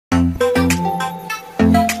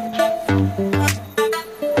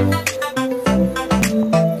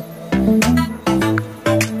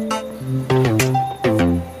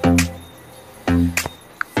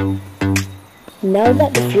now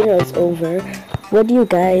that the funeral's over, what do you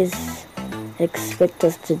guys expect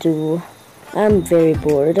us to do? I'm very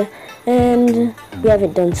bored, and we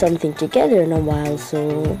haven't done something together in a while,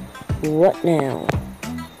 so what now?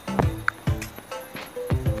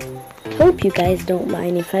 Hope you guys don't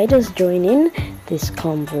mind if I just join in this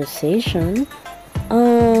conversation.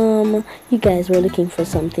 You guys were looking for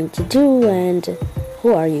something to do, and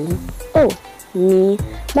who are you? Oh, me.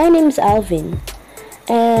 My name's Alvin,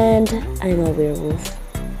 and I'm a werewolf.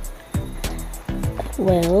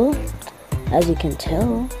 Well, as you can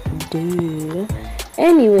tell, dude.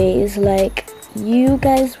 Anyways, like, you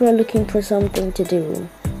guys were looking for something to do.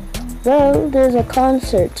 Well, there's a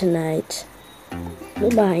concert tonight.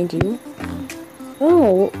 Look behind you.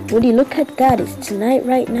 Oh, would you look at that? It's tonight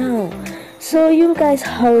right now. So you guys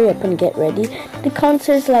hurry up and get ready. The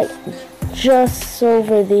concert's like just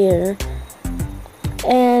over there.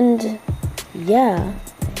 And yeah,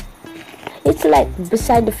 it's like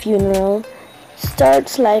beside the funeral.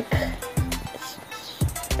 Starts like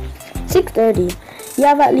 6:30. You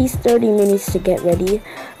have at least 30 minutes to get ready.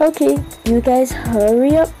 Okay, you guys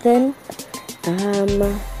hurry up then.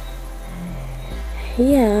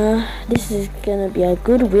 Yeah, this is gonna be a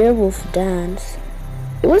good werewolf dance.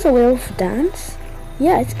 It was a werewolf dance?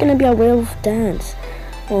 Yeah, it's gonna be a werewolf dance.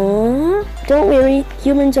 Aww, don't worry,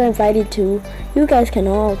 humans are invited too. You guys can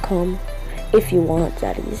all come, if you want,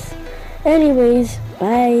 that is. Anyways,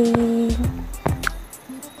 bye.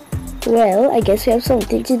 Well, I guess we have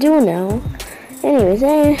something to do now. Anyways,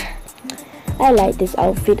 I like this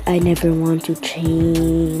outfit. I never want to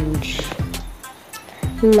change.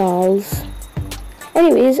 Lols.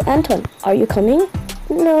 Anyways, Anton, are you coming?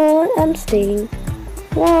 No, I'm staying.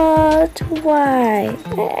 What? Why?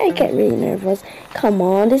 I get really nervous. Come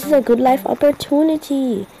on, this is a good life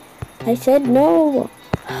opportunity. I said no.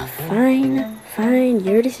 Fine,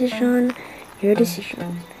 your decision.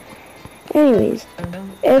 Anyways,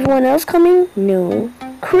 everyone else coming? No.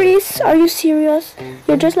 Chris, are you serious?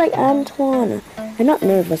 You're just like Antoine. I'm not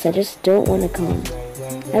nervous, I just don't want to come.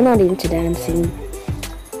 I'm not into dancing.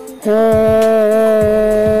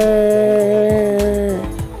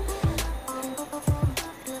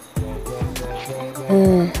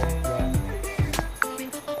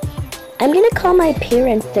 I'm gonna call my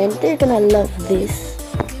parents then. They're gonna love this.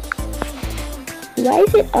 Why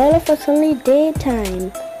is it all of a sudden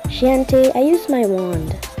daytime? Shante, I use my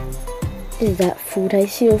wand. Is that food I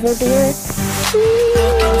see over there?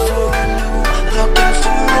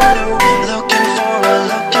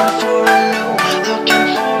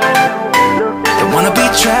 Don't wanna be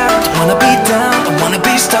trapped, don't wanna be down, don't wanna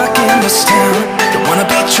be stuck in this town. Don't wanna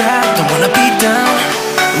be trapped, don't wanna be down.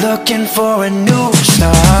 Looking for a new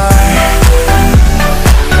start.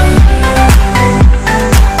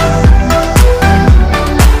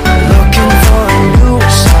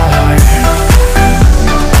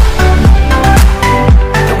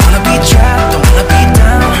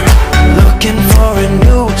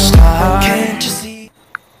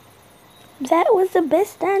 That was the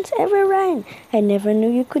best dance ever, Ryan. I never knew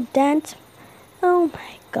you could dance. Oh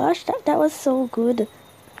my gosh, that was so good.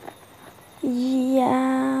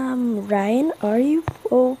 Yeah, Ryan, are you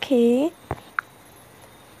okay?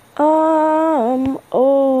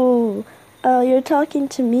 You're talking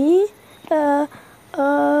to me? Oh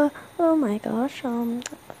my gosh,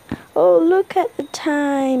 oh, look at the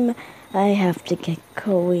time. I have to get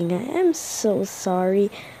going. I am so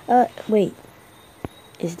sorry. Wait.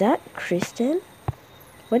 Is that Kristen?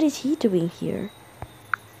 What is he doing here?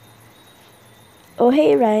 Oh,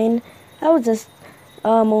 hey, Ryan. I was just,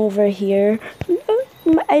 over here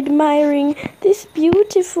admiring this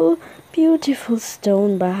beautiful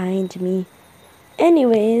stone behind me.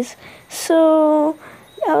 Anyways, so,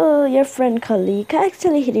 your friend colleague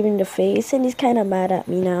actually hit him in the face and he's kind of mad at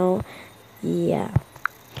me now. Yeah.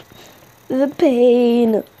 The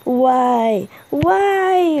pain. Why?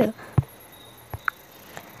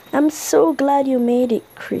 I'm so glad you made it,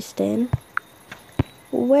 Kristen.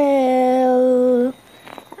 Well,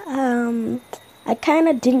 I kind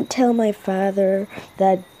of didn't tell my father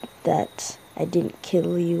that I didn't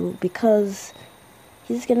kill you because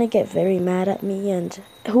he's gonna get very mad at me and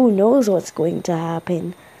who knows what's going to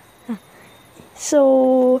happen.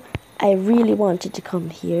 So I really wanted to come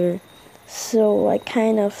here, so I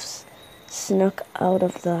kind of snuck out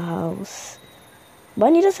of the house. Why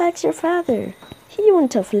don't you just ask your father? He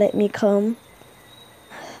wouldn't have let me come.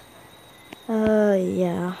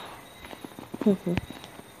 Yeah.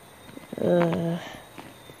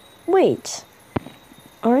 Wait.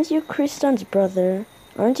 Aren't you Kristen's brother?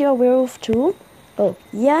 Aren't you a werewolf too? Oh,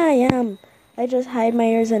 yeah, I am. I just hide my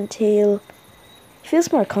ears and tail. It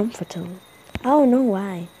feels more comfortable. I don't know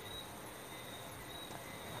why.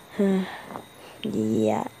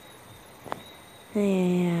 Yeah.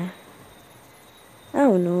 Yeah. I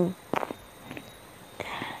don't know.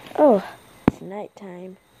 Oh, it's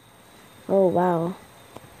nighttime. Oh, wow.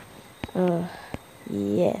 Oh,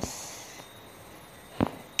 yes.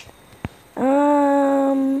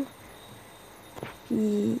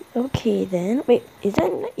 Okay then. Wait,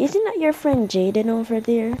 isn't that your friend Jaden over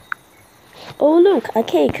there? Oh, look, a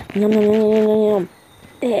cake. Yum, yum, yum, yum,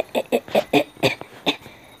 yum.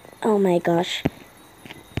 Oh my gosh.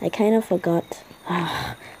 I kind of forgot.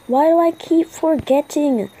 Why do I keep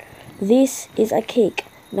forgetting? This is a cake,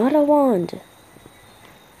 not a wand.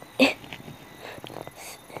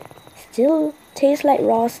 Still tastes like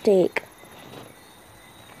raw steak.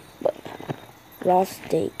 Raw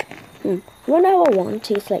steak. What our wand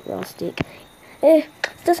tastes like raw steak? It's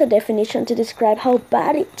just a definition to describe how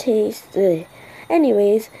bad it tastes.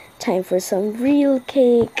 Anyways, time for some real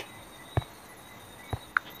cake.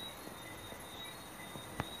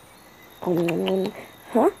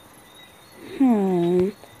 Huh?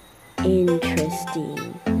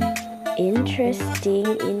 Interesting. Interesting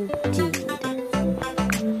indeed.